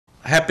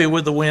Happy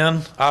with the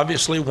win,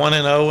 obviously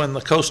 1-0 in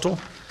the Coastal.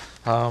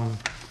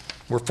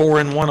 We're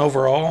 4-1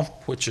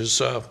 overall, which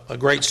is a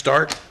great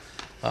start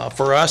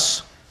for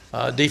us.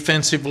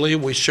 Defensively,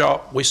 we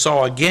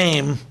saw a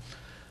game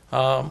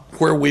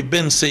where we've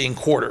been seeing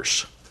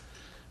quarters,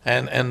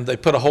 and they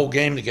put a whole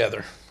game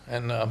together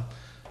and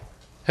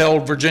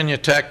held Virginia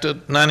Tech to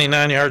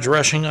 99 yards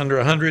rushing, under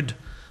 100,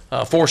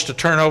 forced a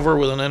turnover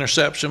with an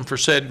interception for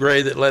Ced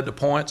Gray that led to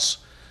points.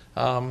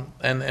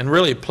 And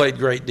really played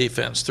great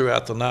defense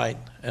throughout the night,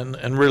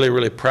 and really,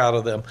 really proud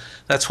of them.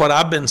 That's what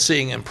I've been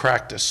seeing in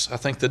practice. I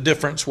think the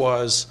difference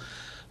was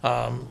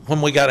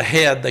when we got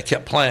ahead, they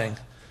kept playing.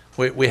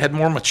 We had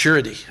more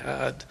maturity.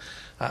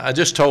 I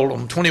just told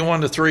them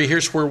 21-3,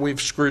 here's where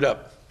we've screwed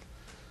up.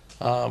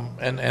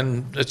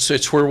 And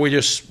it's where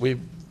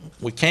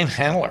we can't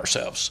handle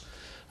ourselves.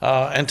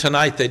 And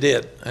tonight they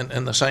did,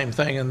 and the same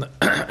thing in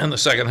the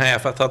second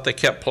half. I thought they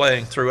kept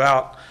playing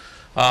throughout.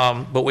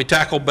 But we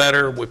tackled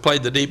better, we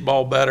played the deep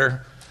ball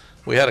better.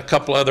 We had a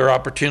couple other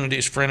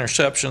opportunities for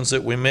interceptions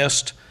that we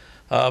missed.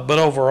 But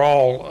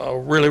overall,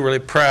 really, really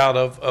proud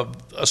of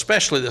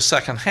especially the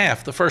second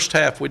half. The first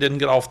half, we didn't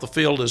get off the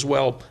field as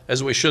well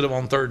as we should have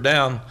on third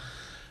down.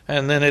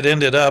 And then it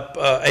ended up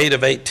 8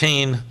 of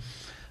 18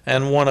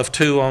 and 1 of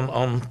 2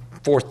 on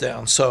fourth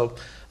down. So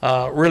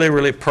really,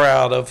 really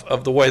proud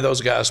of the way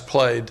those guys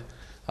played,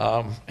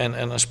 and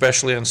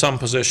especially in some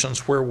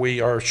positions where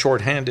we are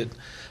shorthanded.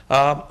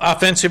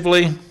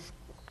 Offensively,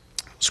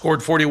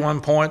 scored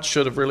 41 points,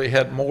 should have really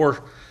had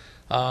more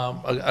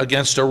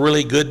against a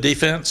really good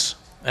defense,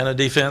 and a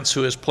defense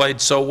who has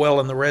played so well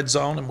in the red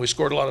zone, and we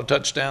scored a lot of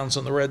touchdowns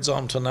in the red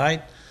zone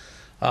tonight.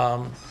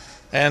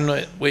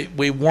 And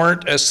we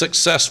weren't as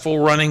successful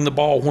running the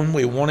ball when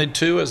we wanted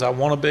to as I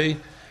want to be.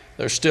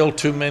 There's still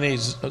too many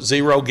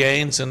zero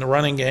gains in the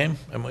running game,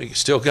 and we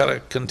still got to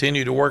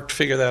continue to work to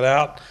figure that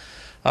out.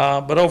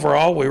 But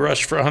overall, we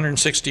rushed for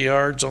 160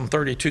 yards on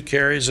 32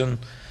 carries and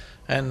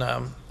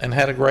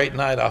had a great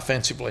night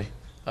offensively.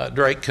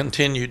 Drake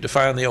continued to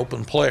find the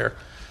open player.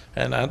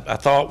 And I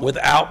thought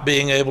without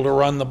being able to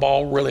run the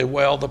ball really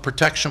well, the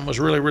protection was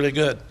really, really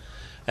good.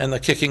 And the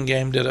kicking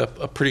game did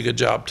a pretty good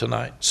job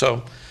tonight.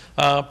 So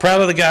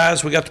proud of the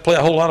guys. We got to play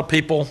a whole lot of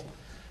people.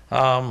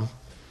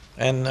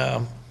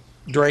 And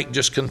Drake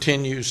just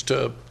continues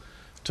to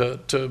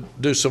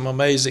do some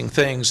amazing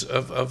things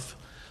of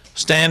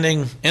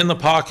standing in the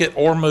pocket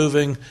or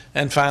moving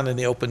and finding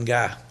the open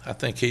guy. I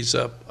think he's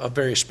a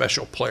very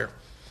special player.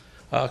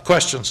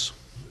 Questions?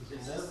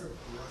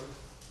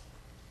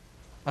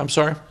 I'm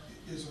sorry?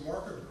 Is a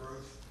mark of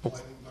growth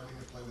learning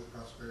to play with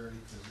prosperity,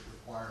 because it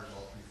requires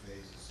all 3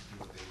 phases to do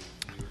what they need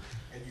to do,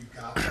 and you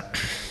got that in the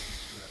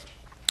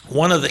stretch?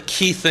 One of the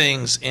key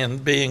things in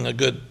being a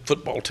good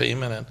football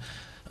team, and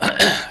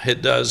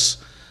it does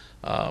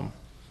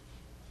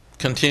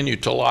continue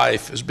to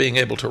life, is being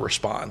able to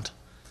respond.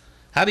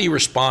 How do you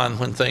respond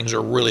when things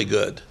are really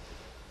good?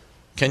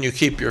 Can you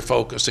keep your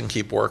focus and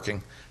keep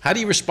working? How do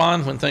you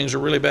respond when things are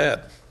really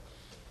bad?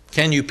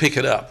 Can you pick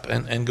it up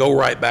and go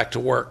right back to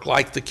work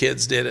like the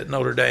kids did at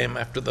Notre Dame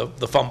after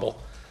the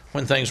fumble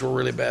when things were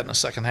really bad in the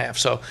second half?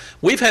 So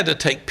we've had to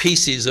take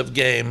pieces of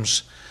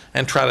games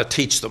and try to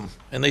teach them.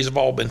 And these have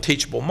all been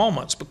teachable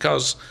moments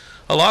because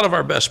a lot of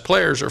our best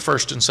players are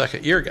first and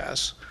second year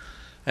guys.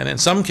 And in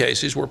some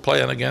cases, we're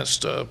playing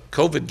against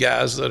COVID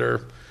guys that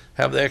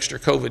have the extra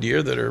COVID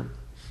year that are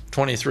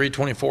 23,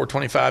 24,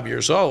 25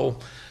 years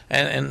old.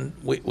 And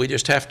we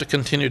just have to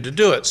continue to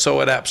do it.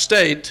 So at App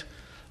State,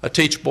 a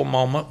teachable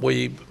moment,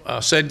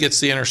 Ced gets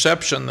the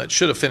interception that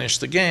should have finished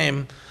the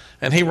game,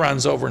 and he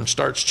runs over and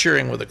starts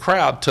cheering with the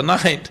crowd.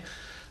 Tonight,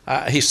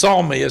 he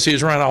saw me as he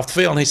was running off the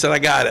field, and he said, I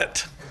got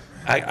it.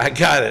 I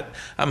got it.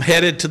 I'm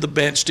headed to the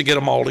bench to get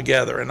them all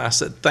together. And I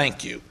said,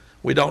 thank you.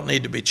 We don't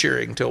need to be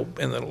cheering until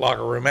in the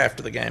locker room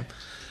after the game.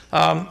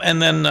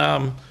 And then,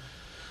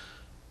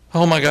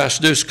 oh my gosh,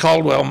 Deuce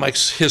Caldwell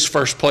makes his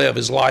first play of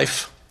his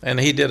life, and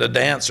he did a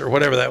dance or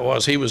whatever that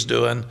was he was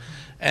doing.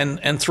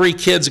 And 3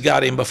 kids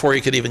got him before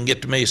he could even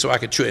get to me so I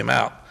could chew him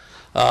out.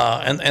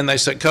 And they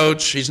said,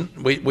 Coach,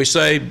 we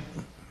say,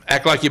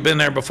 act like you've been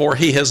there before.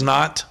 He has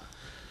not.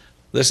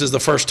 This is the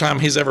first time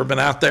he's ever been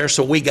out there,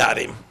 so we got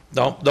him.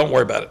 Don't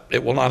worry about it.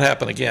 It will not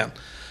happen again.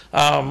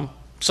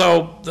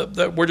 So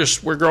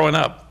we're growing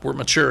up. We're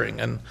maturing.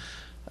 And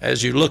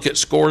as you look at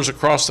scores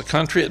across the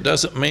country, it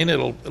doesn't mean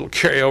it'll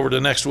carry over to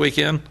next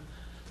weekend.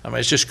 I mean,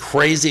 it's just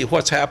crazy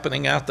what's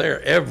happening out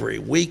there. Every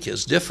week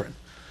is different.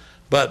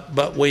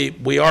 But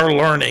we are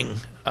learning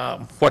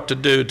what to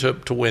do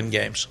to win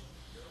games.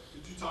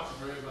 Did you talk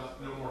to Ray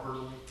about no more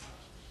hurdling?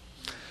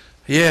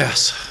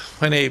 Yes.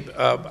 When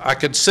I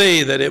could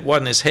see that it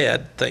wasn't his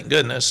head, thank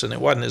goodness, and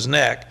it wasn't his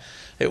neck.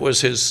 It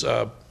was his,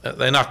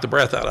 they knocked the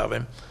breath out of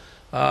him.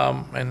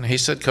 And he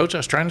said, Coach, I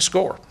was trying to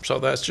score. So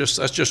that's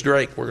just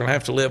Drake. We're going to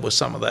have to live with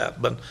some of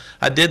that. But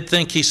I did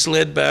think he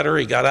slid better.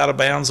 He got out of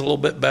bounds a little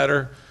bit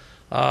better.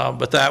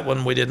 But that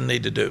one we didn't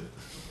need to do.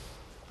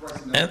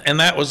 And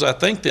that was, I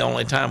think, the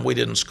only time we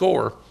didn't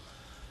score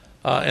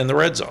in the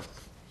red zone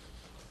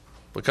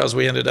because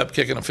we ended up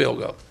kicking a field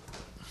goal.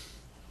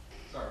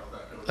 Sorry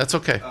about that, That's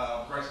okay.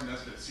 Bryson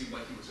Nesbitt seemed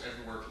like he was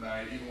everywhere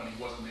tonight. Even when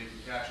he wasn't making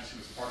catches, he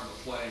was part of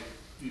the play.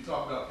 Can you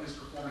talk about his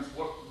performance?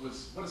 What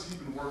has he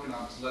been working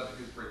on that's led to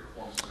his great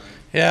performance tonight?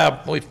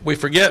 Yeah, we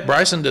forget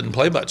Bryson didn't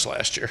play much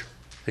last year.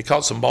 He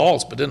caught some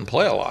balls but didn't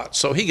play a lot,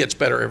 so he gets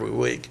better every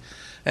week.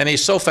 And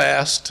he's so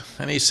fast,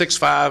 and he's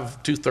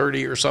 6'5",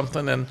 230 or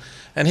something,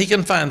 and he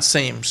can find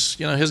seams.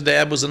 You know, his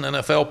dad was an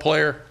NFL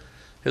player.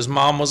 His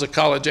mom was a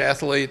college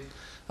athlete,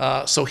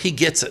 so he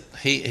gets it.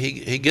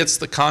 He gets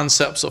the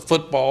concepts of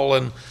football,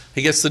 and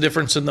he gets the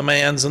difference in the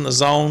mans and the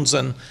zones,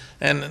 and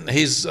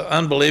he's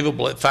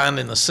unbelievable at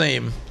finding the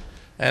seam.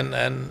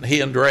 And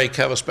he and Drake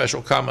have a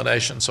special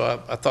combination,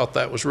 so I thought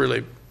that was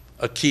really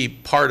a key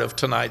part of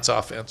tonight's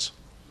offense.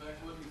 Mac,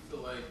 what do you feel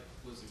like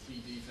was the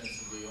key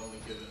defensively, only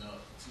giving up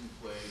 2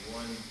 plays,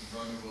 one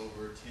run of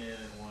over 10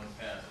 and one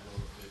pass of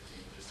over 15,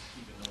 just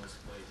keeping those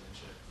plays in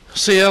check?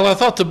 CL, I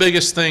thought the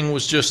biggest thing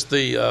was just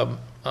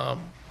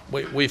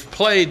we've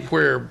played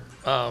where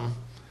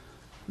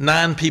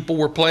 9 people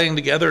were playing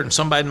together and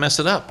somebody'd mess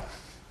it up.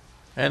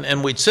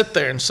 And we'd sit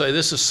there and say,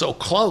 this is so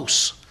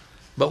close,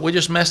 but we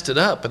just messed it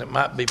up, and it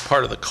might be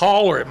part of the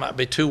call or it might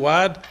be too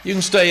wide. You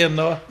can stay in,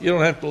 Noah. You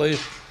don't have to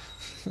leave.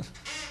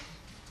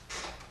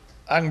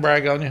 I can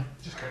brag on you.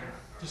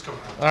 Just come.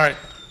 All right,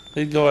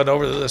 he'd go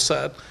over to this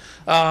side.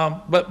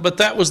 But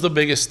that was the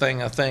biggest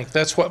thing, I think.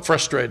 That's what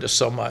frustrated us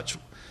so much.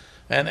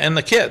 And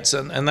the kids,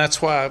 and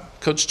that's why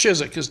Coach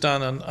Chiswick has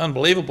done an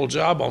unbelievable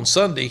job on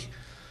Sunday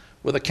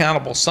with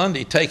Accountable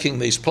Sunday, taking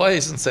these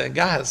plays and saying,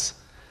 guys,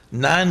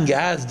 9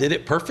 guys did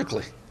it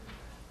perfectly.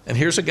 And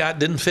here's a guy that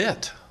didn't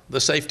fit. The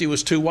safety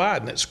was too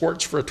wide, and it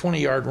squirts for a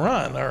 20-yard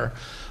run,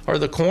 or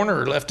the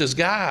corner left his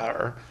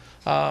guy,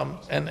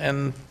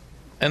 and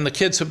the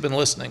kids have been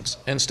listening.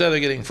 Instead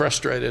of getting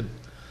frustrated,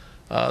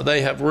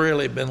 they have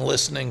really been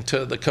listening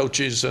to the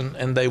coaches,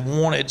 and they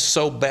wanted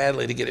so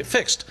badly to get it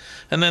fixed.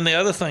 And then the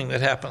other thing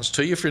that happens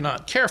to you, if you're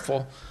not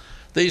careful,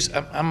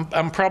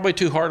 I'm probably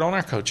too hard on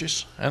our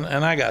coaches, and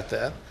I got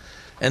that.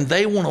 And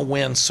they want to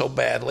win so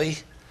badly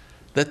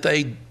that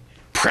they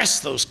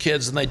press those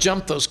kids and they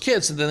jump those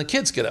kids, and then the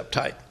kids get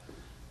uptight.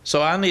 So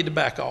I need to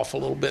back off a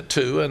little bit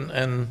too,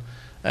 and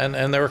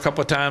there were a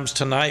couple of times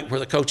tonight where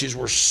the coaches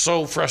were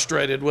so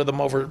frustrated with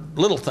them over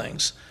little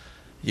things.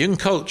 You can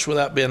coach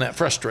without being that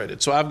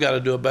frustrated. So I've got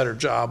to do a better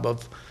job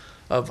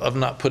of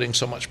not putting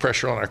so much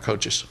pressure on our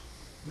coaches.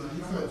 The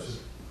defense is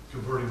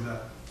converting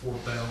that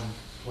 4th down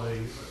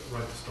play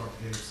right to start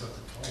the game, set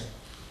the tone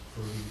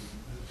for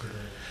you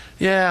today.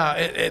 Yeah,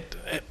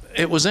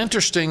 it was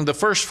interesting. The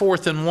first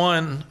 4th and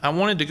 1, I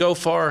wanted to go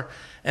for,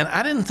 and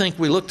I didn't think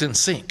we looked in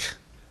sync.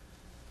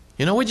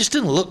 You know, we just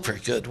didn't look very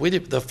good.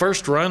 The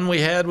first run we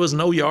had was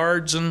no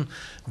yards, and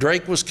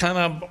Drake was kind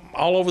of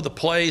all over the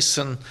place,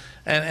 and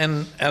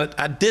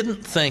I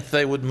didn't think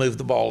they would move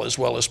the ball as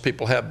well as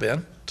people have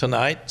been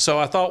tonight. So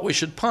I thought we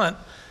should punt.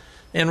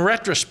 In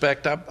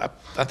retrospect, I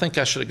think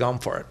I should have gone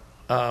for it.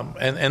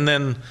 And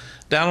then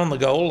down on the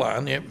goal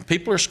line,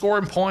 people are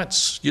scoring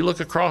points. You look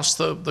across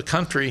the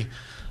country,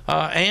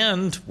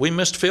 and we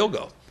missed field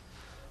goal.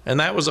 And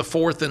that was a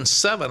 4th and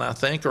 7, I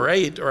think, or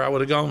 8, or I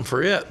would have gone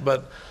for it.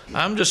 But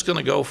I'm just going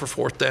to go for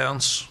 4th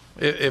downs.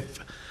 If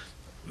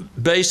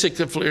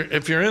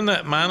you're in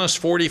that minus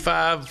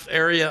 45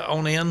 area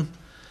on in,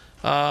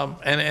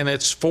 and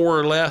it's 4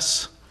 or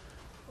less,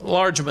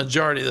 large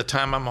majority of the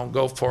time I'm going to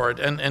go for it.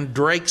 And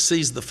Drake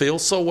sees the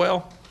field so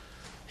well.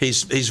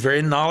 He's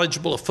very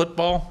knowledgeable of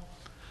football.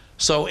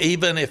 So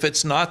even if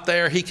it's not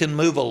there, he can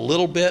move a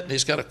little bit.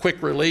 He's got a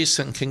quick release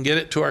and can get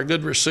it to our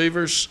good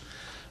receivers.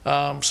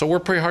 So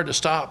we're pretty hard to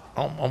stop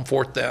on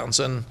 4th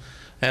downs, and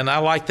I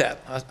like that.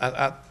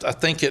 I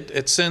think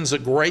it sends a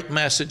great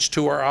message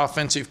to our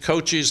offensive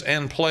coaches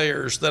and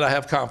players that I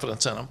have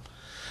confidence in them.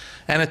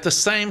 And at the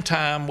same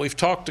time, we've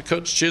talked to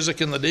Coach Chiswick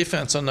and the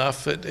defense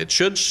enough. It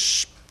should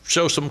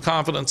show some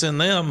confidence in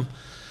them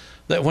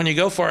that when you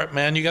go for it,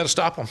 man, you got to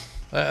stop them.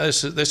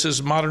 This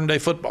is modern day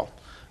football,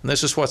 and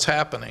this is what's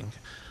happening.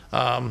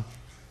 And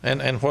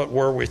what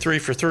were we, 3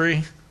 for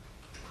 3?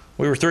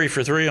 We were 3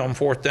 for 3 on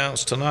 4th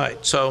downs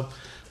tonight. So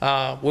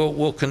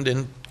we'll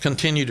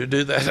continue to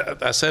do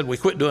that. I said we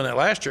quit doing it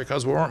last year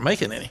because we weren't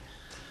making any.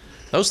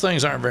 Those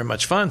things aren't very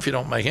much fun if you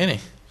don't make any.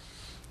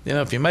 You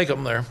know, if you make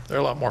them, they're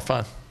a lot more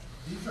fun.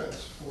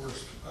 Defense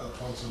forced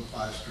punts in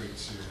 5 straight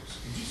series.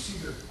 Did you see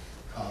their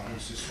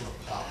confidence just sort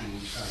of popping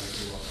each time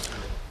they go up the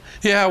field?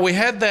 Yeah, we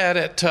had that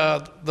at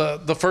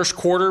the first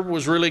quarter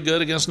was really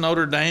good against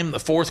Notre Dame. The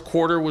 4th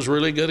quarter was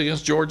really good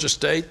against Georgia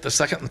State. The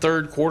 2nd and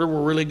 3rd quarter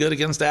were really good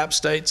against App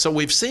State. So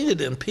we've seen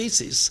it in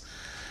pieces,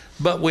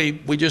 but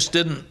we just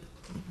didn't.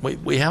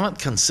 We haven't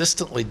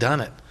consistently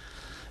done it.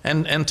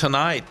 And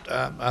tonight,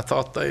 I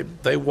thought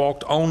they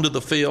walked onto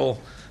the field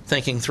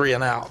thinking 3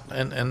 and out,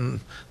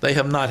 and they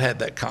have not had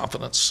that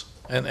confidence,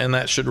 and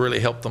that should really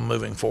help them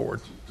moving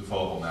forward. To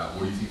follow up on that,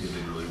 what do you think they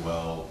did really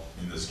well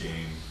in this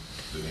game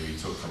that maybe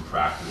took from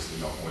practice that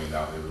y'all pointed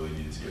out they really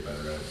needed to get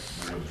better at?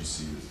 What did you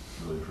see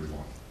that really improve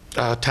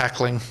on?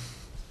 Tackling,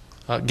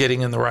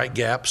 getting in the right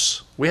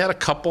gaps. We had a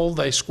couple.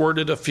 They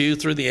squirted a few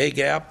through the A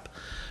gap,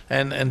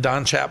 and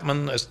Don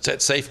Chapman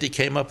at safety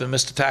came up and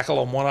missed a tackle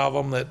on one of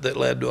them that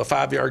led to a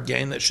 5-yard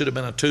gain that should have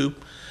been a 2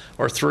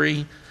 or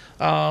 3.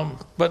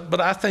 But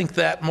I think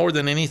that more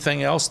than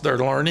anything else, they're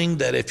learning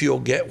that if you'll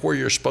get where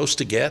you're supposed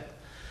to get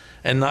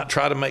and not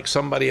try to make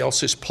somebody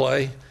else's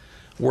play,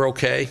 we're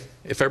okay.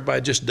 If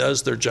everybody just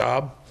does their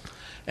job.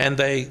 And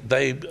they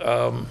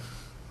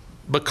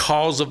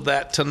because of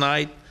that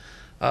tonight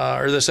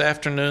or this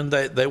afternoon,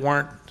 they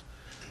weren't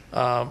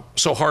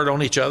so hard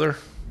on each other.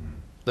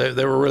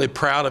 They were really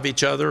proud of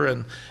each other,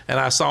 and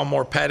I saw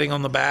more patting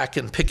on the back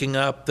and picking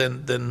up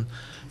than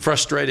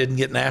frustrated and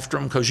getting after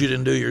them because you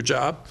didn't do your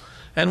job.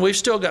 And we've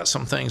still got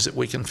some things that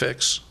we can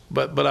fix,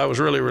 but I was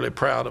really, really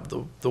proud of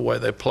the way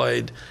they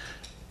played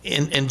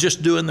in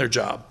just doing their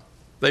job.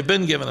 They've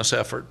been giving us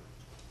effort,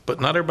 but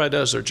not everybody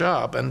does their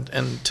job.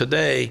 And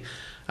today,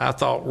 I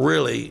thought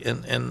really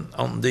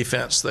on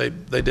defense, they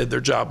did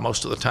their job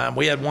most of the time.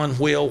 We had one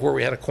wheel where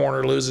we had a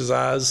corner lose his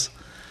eyes,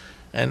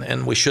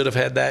 and we should have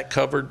had that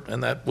covered,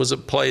 and that was a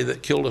play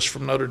that killed us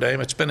from Notre Dame.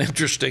 It's been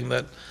interesting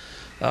that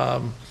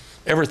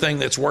everything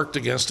that's worked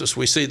against us,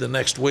 we see the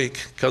next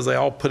week because they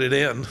all put it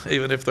in,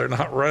 even if they're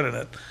not running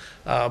it.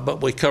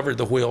 But we covered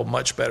the wheel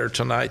much better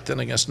tonight than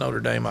against Notre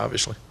Dame,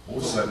 obviously. What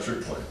was that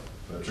trick play?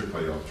 That trick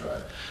play y'all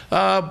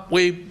tried?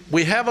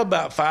 We have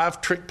about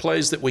 5 trick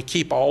plays that we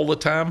keep all the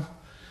time,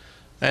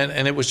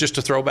 and it was just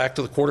a throwback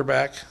to the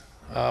quarterback,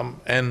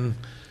 and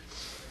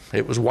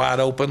it was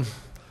wide open,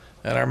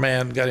 and our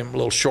man got him a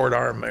little short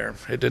arm there.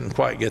 It didn't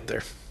quite get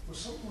there. Was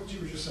some of what you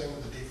were just saying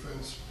with the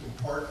defense in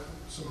part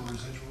some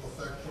residual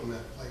effect from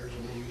that players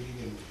in the meeting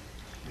and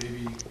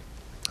maybe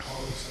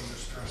causing some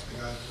distress to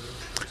guys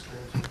that are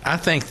experiencing? I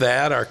think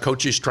that our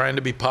coaches trying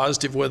to be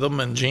positive with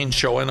them and Gene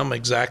showing them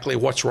exactly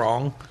what's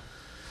wrong.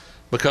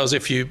 Because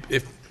if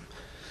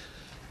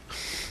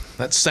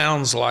that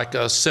sounds like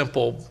a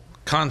simple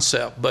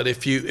concept, but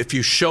if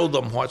you show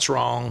them what's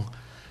wrong,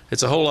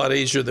 it's a whole lot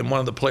easier than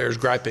one of the players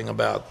griping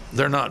about,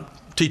 they're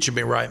not teaching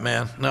me right,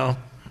 man. No,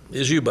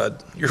 it's you,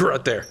 bud. You're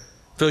right there.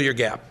 Fill your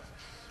gap.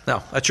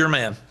 No, that's your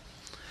man.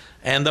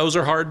 And those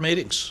are hard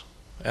meetings.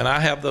 And I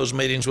have those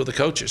meetings with the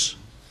coaches.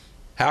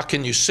 How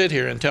can you sit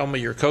here and tell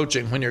me you're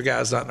coaching when your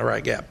guy's not in the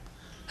right gap?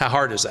 How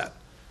hard is that?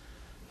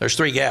 There's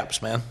 3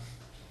 gaps, man.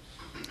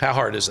 How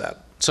hard is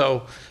that?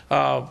 So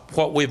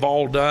what we've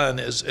all done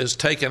is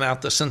taken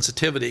out the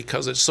sensitivity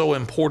because it's so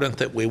important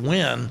that we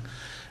win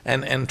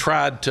and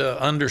tried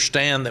to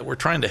understand that we're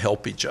trying to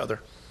help each other.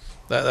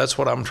 That's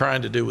what I'm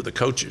trying to do with the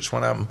coaches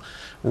when I'm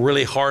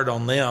really hard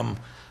on them.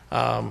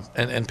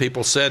 And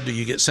people said, do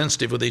you get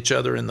sensitive with each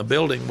other in the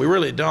building? We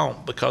really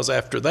don't, because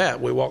after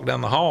that we walk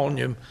down the hall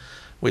and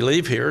we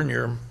leave here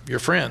and you're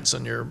friends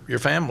and your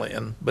family.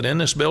 But in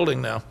this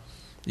building now,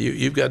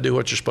 you've got to do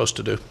what you're supposed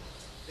to do.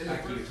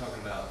 Actually, you're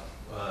talking about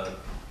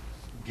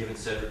giving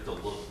Cedric the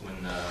look when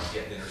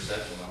getting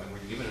interception. I mean, were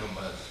you giving him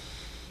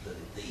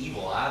the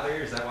evil eye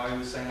there? Is that why he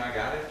was saying I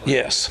got it? Like,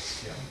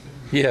 Yes. Yeah.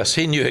 Yes,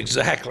 he knew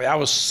exactly. I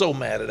was so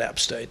mad at App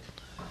State.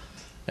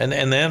 And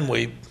then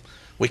we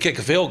kick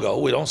a field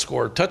goal. We don't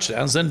score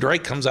touchdowns. Then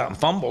Drake comes out and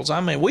fumbles.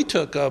 I mean, we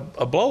took a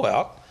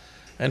blowout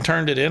and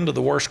turned it into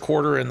the worst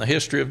quarter in the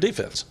history of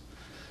defense.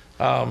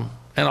 And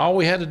all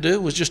we had to do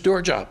was just do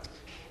our job.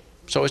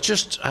 So it's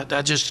just,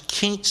 I just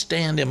can't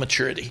stand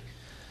immaturity.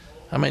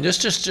 I mean,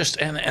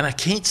 and I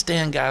can't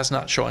stand guys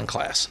not showing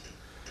class.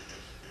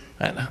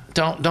 And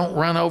don't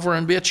run over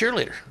and be a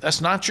cheerleader. That's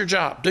not your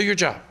job. Do your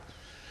job.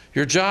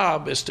 Your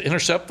job is to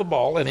intercept the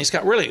ball, and he's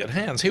got really good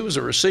hands. He was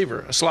a receiver,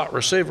 a slot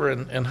receiver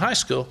in high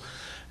school.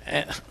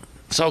 And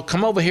so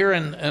come over here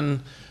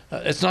and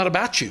it's not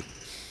about you.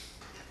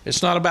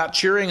 It's not about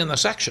cheering in the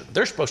section.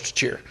 They're supposed to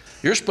cheer.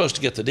 You're supposed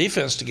to get the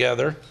defense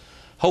together,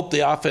 hope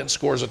the offense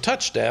scores a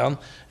touchdown,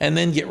 and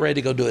then get ready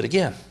to go do it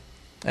again.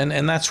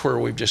 And that's where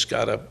we've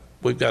got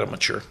to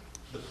mature.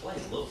 The play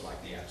looked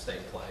like the App State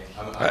play.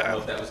 I don't know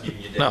if that was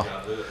giving you a No,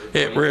 deja vu.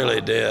 it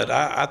really did.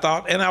 I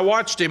thought, and I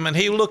watched him, and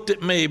he looked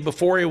at me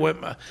before he went.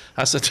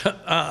 I said,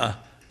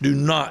 do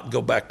not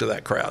go back to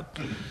that crowd.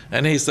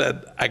 And he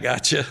said, I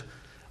got you.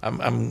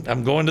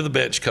 I'm going to the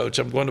bench, coach.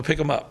 I'm going to pick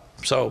him up.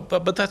 So,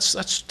 but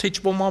that's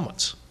teachable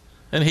moments.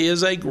 And he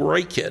is a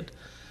great kid.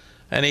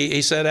 And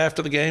he said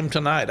after the game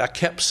tonight, I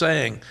kept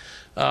saying,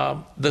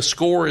 the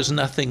score is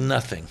nothing.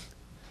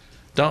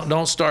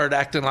 Don't start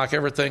acting like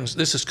everything's,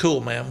 this is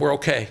cool, man. We're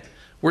okay.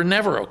 We're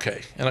never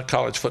okay in a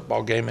college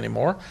football game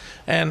anymore.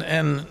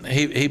 And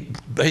he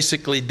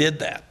basically did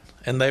that.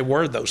 And they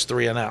were those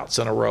 3 and outs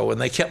in a row. And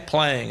they kept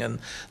playing, and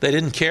they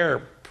didn't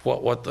care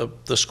what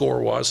the score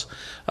was.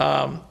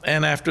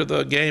 And after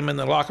the game in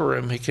the locker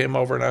room, he came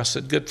over and I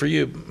said, good for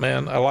you,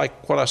 man. I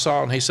like what I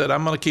saw. And he said,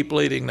 I'm going to keep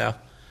leading now.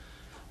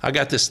 I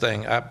got this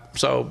thing.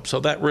 So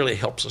that really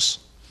helps us.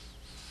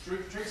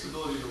 Drake's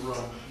ability to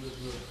run,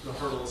 the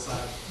hurdle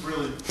aside,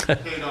 really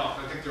paid off.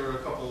 I think there were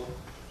a couple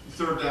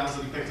third downs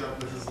that he picked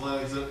up with his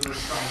legs that were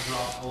trying to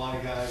drop a lot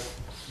of guys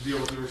to deal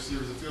with the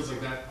receivers. It feels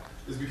like that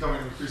is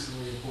becoming an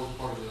increasingly important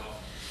part of the offense.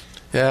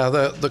 Yeah,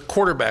 the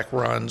quarterback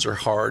runs are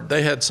hard.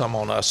 They had some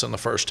on us in the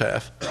first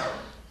half.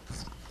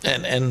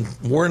 And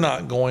we're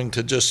not going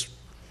to just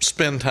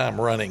spend time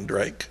running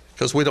Drake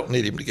because we don't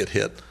need him to get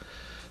hit.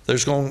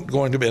 There's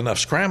going to be enough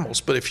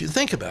scrambles. But if you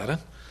think about it,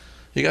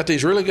 you got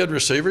these really good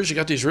receivers, you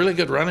got these really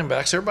good running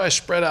backs, everybody's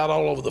spread out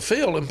all over the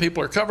field, and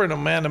people are covering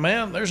them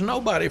man-to-man. There's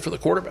nobody for the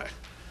quarterback.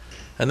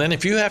 And then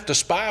if you have to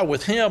spy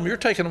with him, you're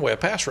taking away a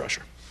pass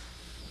rusher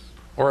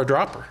or a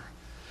dropper.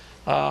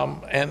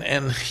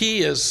 And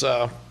he is,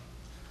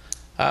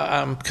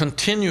 I'm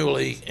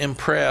continually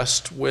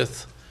impressed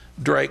with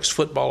Drake's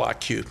football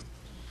IQ.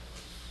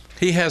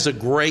 He has a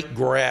great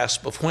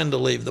grasp of when to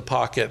leave the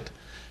pocket,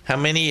 how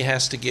many he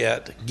has to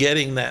get,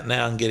 getting that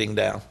now and getting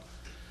down.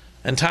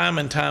 And time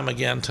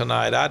again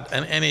tonight,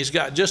 and he's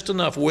got just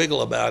enough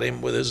wiggle about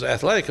him with his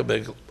athletic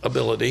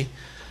ability,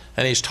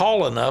 and he's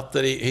tall enough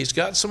that he's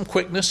got some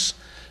quickness,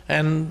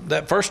 and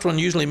that first one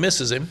usually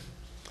misses him,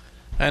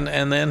 and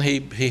then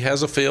he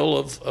has a feel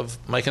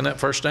of making that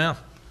first down.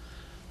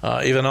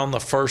 Even on the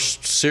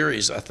first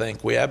series, I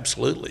think, we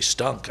absolutely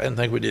stunk. I didn't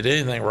think we did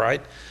anything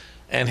right,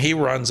 and he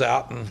runs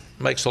out and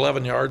makes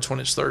 11 yards when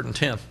it's 3rd and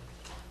 10.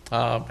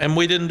 And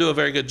we didn't do a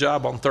very good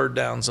job on third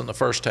downs in the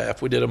first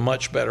half. We did a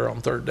much better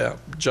on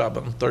job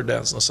on third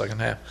downs in the second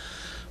half.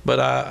 But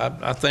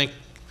I think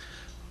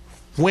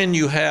when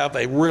you have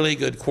a really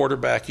good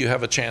quarterback, you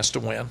have a chance to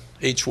win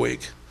each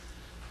week.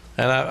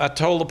 And I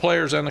told the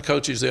players and the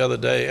coaches the other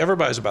day,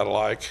 everybody's about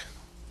alike.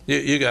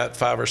 You got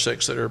 5 or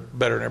 6 that are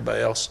better than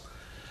everybody else.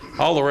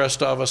 All the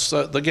rest of us,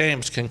 the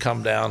games can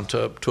come down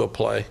to a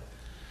play.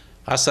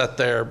 I sat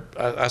there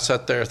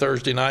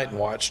Thursday night and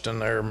watched,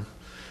 and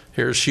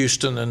here's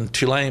Houston and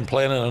Tulane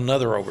playing in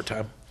another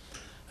overtime.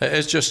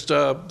 It's just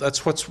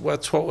that's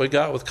what we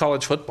got with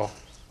college football.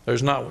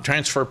 There's not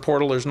transfer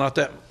portal. There's not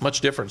that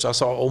much difference. I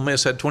saw Ole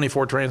Miss had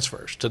 24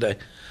 transfers today.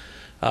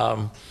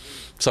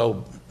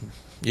 So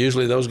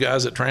usually those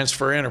guys that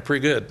transfer in are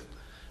pretty good,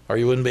 or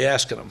you wouldn't be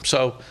asking them.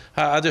 So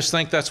I just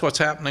think that's what's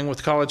happening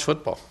with college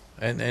football.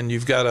 And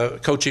you've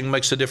got coaching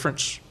makes a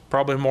difference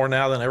probably more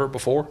now than ever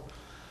before.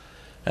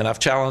 And I've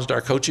challenged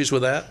our coaches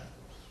with that.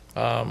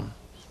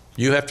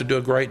 You have to do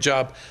a great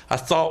job. I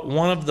thought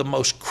one of the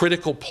most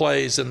critical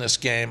plays in this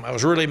game, I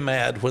was really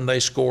mad when they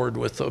scored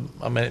with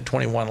a minute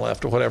 21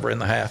 left or whatever in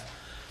the half,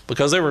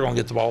 because they were going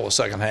to get the ball the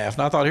second half.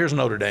 And I thought, here's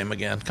Notre Dame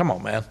again. Come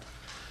on, man.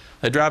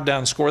 They drive down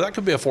and score. That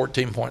could be a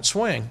 14-point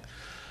swing.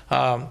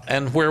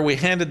 And where we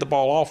handed the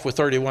ball off with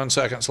 31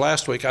 seconds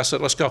last week, I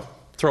said, let's go.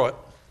 Throw it.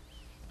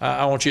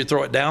 I want you to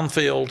throw it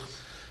downfield,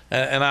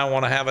 and I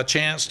want to have a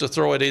chance to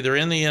throw it either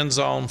in the end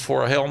zone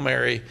for a Hail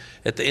Mary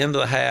at the end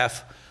of the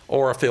half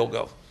or a field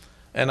goal.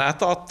 And I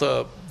thought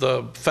the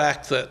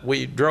fact that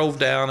we drove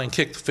down and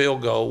kicked the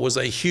field goal was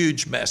a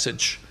huge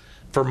message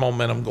for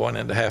momentum going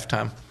into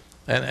halftime.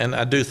 And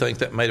I do think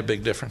that made a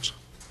big difference.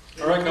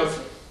 All right, Coach.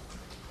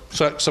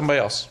 So, somebody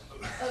else.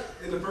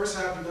 In the first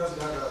half, you guys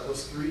got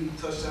those 3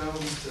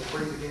 touchdowns to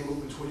break the game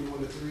open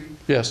 21-3.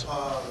 Yes. 2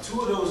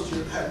 of those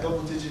you had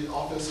double-digit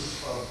offensive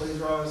play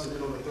drives, and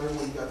then on the third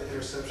one you got the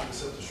interception to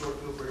set the short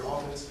field for your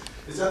offense.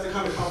 Is that the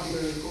kind of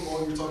complementary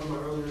football you were talking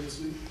about earlier this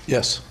week?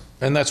 Yes,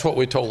 and that's what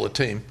we told the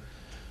team.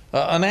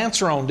 An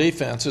answer on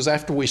defense is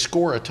after we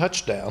score a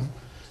touchdown,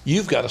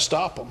 you've got to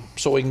stop them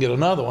so we can get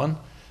another one.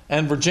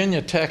 And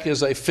Virginia Tech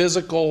is a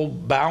physical,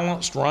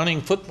 balanced,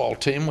 running football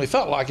team. We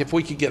felt like if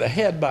we could get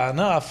ahead by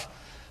enough,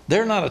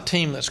 they're not a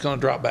team that's going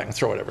to drop back and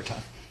throw it every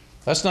time.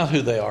 That's not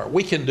who they are.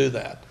 We can do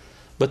that.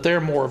 But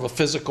they're more of a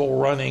physical,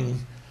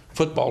 running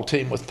football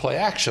team with play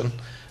action.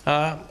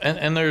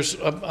 And there's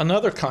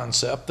another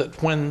concept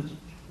that when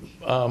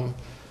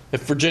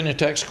if Virginia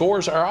Tech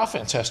scores, our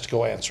offense has to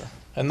go answer,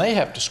 and they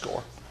have to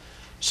score.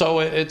 So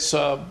it's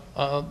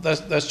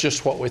that's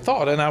just what we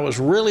thought. And I was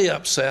really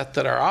upset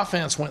that our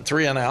offense went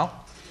 3 and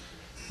out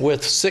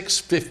with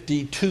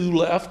 6:52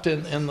 left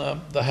in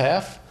the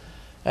half.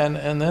 And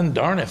then,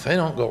 darn if they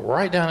don't go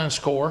right down and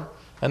score.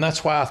 And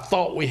that's why I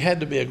thought we had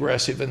to be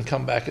aggressive and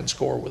come back and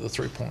score with the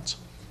 3 points.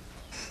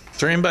 Is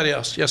there anybody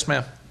else? Yes,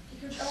 ma'am.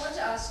 Coach, I wanted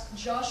to ask,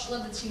 Josh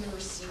led the team in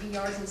receiving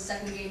yards in the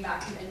second game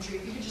back from injury.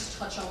 If you could just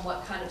touch on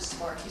what kind of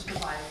spark he's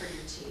provided for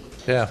your team.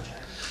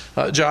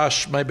 Yeah.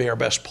 Josh may be our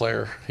best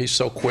player. He's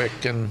so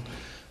quick, and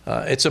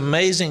it's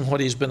amazing what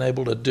he's been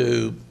able to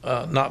do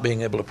not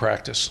being able to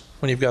practice.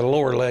 When you've got a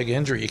lower leg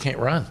injury, you can't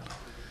run.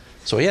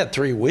 So he had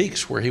 3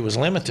 weeks where he was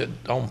limited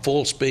on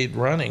full speed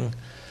running.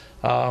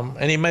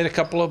 And he made a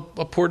couple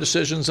of poor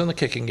decisions in the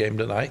kicking game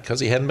tonight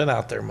because he hadn't been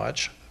out there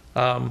much.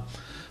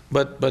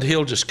 But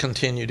he'll just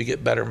continue to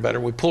get better and better.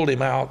 We pulled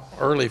him out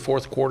early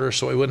fourth quarter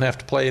so he wouldn't have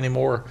to play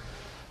anymore.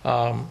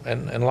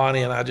 And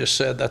Lonnie and I just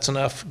said that's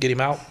enough, get him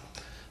out.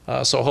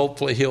 So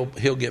hopefully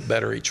he'll get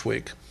better each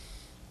week.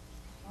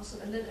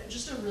 Awesome. And then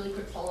just a really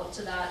quick follow-up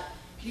to that.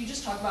 Can you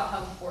just talk about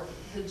how important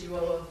the duo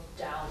of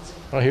Downs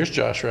and here's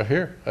Josh right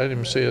here. I didn't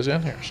even see his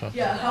in here. So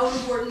yeah, how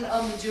important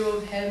the duo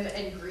of him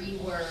and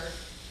Green were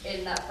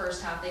in that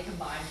first half? They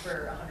combined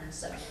for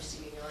 107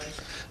 receiving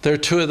yards. They're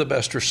 2 of the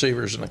best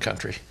receivers in the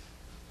country,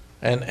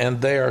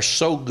 and they are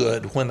so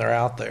good when they're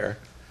out there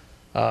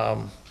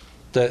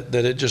that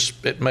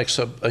it makes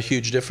a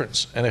huge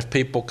difference. And if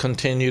people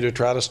continue to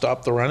try to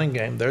stop the running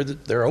game,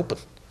 they're open.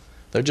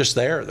 They're just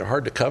there. They're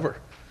hard to cover.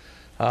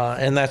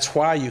 And that's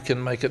why you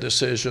can make a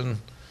decision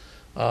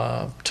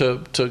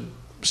to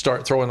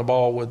start throwing the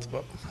ball with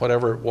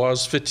whatever it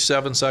was,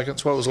 57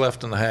 seconds. What was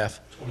left in the half?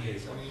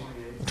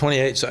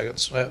 28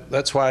 seconds.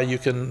 That's why you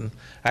can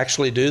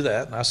actually do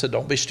that. And I said,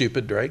 don't be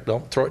stupid, Drake.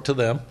 Don't throw it to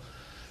them.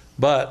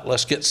 But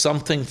let's get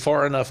something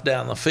far enough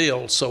down the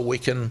field so we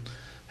can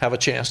have a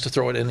chance to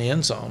throw it in the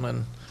end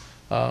zone.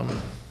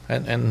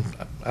 And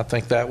I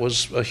think that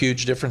was a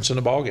huge difference in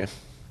the ballgame.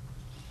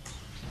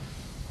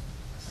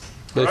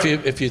 But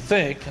if you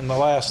think, and the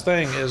last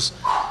thing is,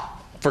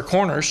 for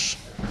corners,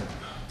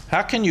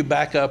 how can you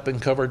back up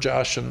and cover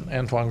Josh and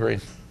Antoine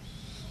Green?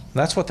 And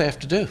that's what they have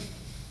to do.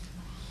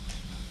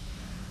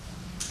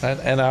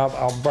 And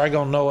I'll brag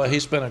on Noah.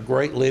 He's been a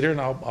great leader,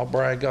 and I'll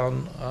brag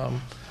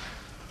on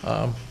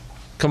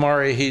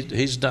Kamari.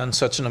 He's done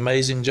such an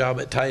amazing job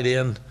at tight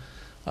end.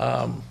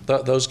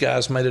 Those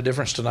guys made a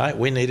difference tonight.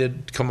 We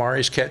needed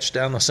Kamari's catch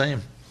down the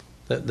seam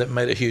that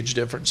made a huge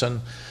difference.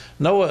 And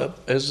Noah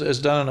has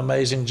done an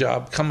amazing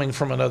job coming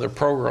from another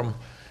program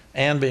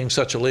and being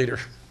such a leader.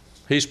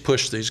 He's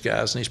pushed these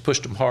guys, and he's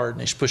pushed them hard,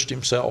 and he's pushed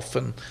himself.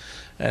 And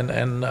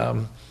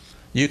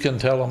you can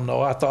tell them,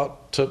 no, I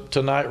thought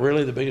tonight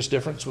really the biggest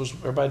difference was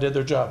everybody did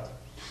their job.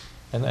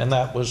 And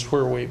that was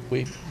where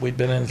we'd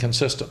been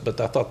inconsistent. But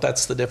I thought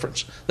that's the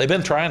difference. They've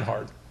been trying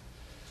hard.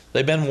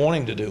 They've been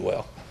wanting to do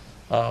well.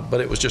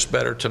 But it was just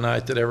better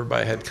tonight that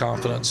everybody had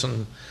confidence.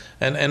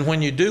 And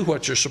when you do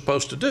what you're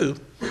supposed to do,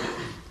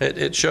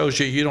 it shows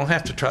you don't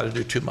have to try to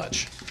do too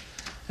much.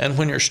 And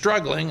when you're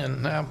struggling,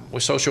 and now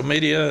with social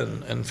media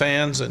and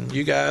fans and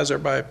you guys,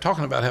 everybody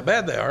talking about how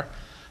bad they are,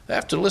 they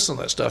have to listen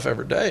to that stuff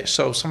every day.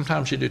 So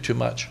sometimes you do too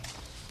much.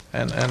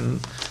 And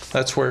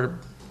that's where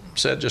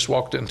just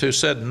walked into.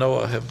 Said and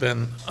Noah have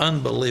been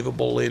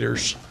unbelievable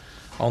leaders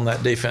on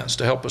that defense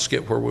to help us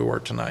get where we were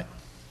tonight.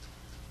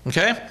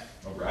 Okay?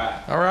 All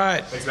right. All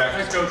right. Thanks, Matt.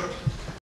 Thanks, Coach.